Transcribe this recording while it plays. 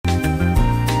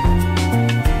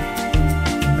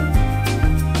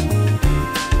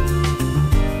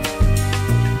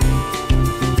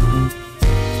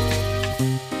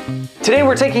Today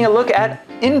we're taking a look at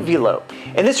Envy-Lope.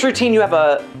 In this routine you have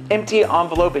an empty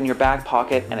envelope in your back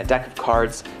pocket and a deck of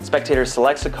cards. Spectator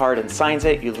selects a card and signs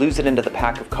it, you lose it into the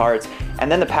pack of cards,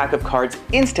 and then the pack of cards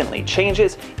instantly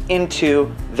changes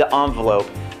into the envelope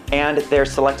and their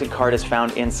selected card is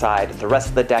found inside. The rest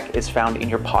of the deck is found in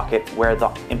your pocket where the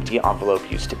empty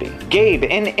envelope used to be. Gabe,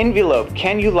 in Envy-Lope,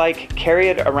 can you carry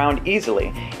it around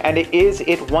easily? And is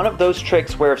it one of those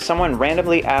tricks where if someone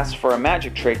randomly asks for a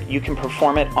magic trick, you can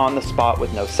perform it on the spot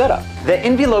with no setup? The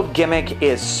Envy-Lope gimmick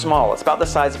is small. It's about the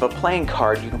size of a playing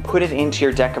card. You can put it into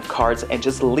your deck of cards and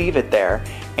just leave it there.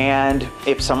 And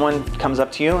if someone comes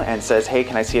up to you and says, hey,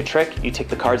 can I see a trick? You take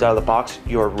the cards out of the box,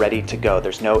 you're ready to go.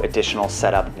 There's no additional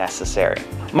setup necessary.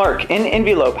 Mark, in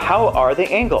Envy-Lope, how are the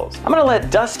angles? I'm gonna let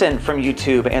Dustin from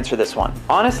YouTube answer this one.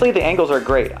 Honestly, the angles are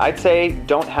great. I'd say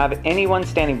don't have anyone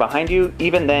standing behind you.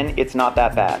 Even then, it's not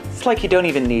that bad. It's like you don't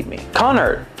even need me.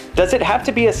 Connor, does it have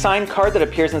to be a signed card that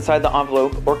appears inside the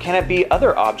envelope, or can it be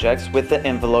other objects with the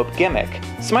envelope gimmick?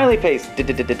 Smiley face.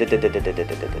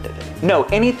 No,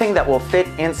 anything that will fit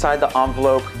inside the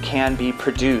envelope can be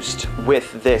produced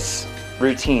with this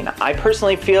routine. I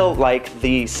personally feel like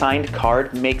the signed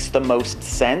card makes the most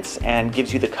sense and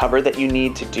gives you the cover that you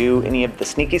need to do any of the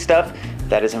sneaky stuff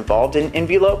that is involved in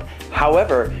Envy-Lope.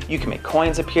 However, you can make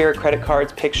coins appear, credit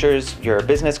cards, pictures, your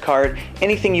business card,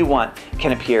 anything you want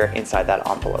can appear inside that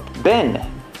envelope. Ben,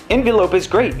 Envy-Lope is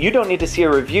great. You don't need to see a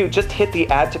review, just hit the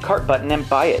add to cart button and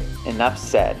buy it. Enough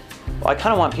said. Well, I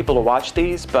kind of want people to watch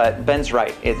these, but Ben's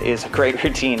right. It is a great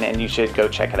routine and you should go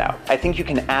check it out. I think you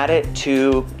can add it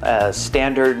to a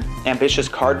standard ambitious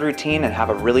card routine and have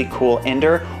a really cool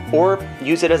ender, or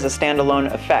use it as a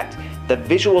standalone effect. The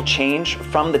visual change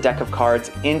from the deck of cards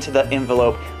into the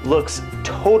envelope looks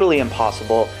totally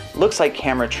impossible, looks like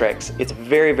camera tricks. It's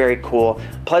very, very cool.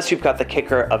 Plus you've got the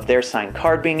kicker of their signed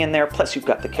card being in there, plus you've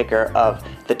got the kicker of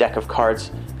the deck of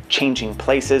cards changing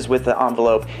places with the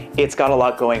envelope. It's got a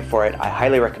lot going for it. I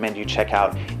highly recommend you check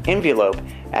out Envy-Lope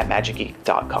at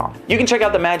magicgeek.com. You can check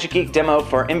out the Magic Geek demo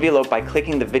for Envy-Lope by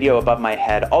clicking the video above my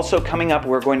head. Also coming up,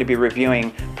 we're going to be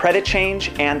reviewing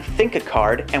Predachange and Think a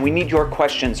Card, and we need your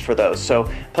questions for those. So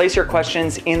place your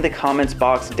questions in the comments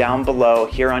box down below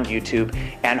here on YouTube,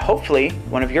 and hopefully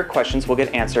one of your questions will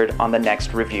get answered on the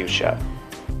next review show.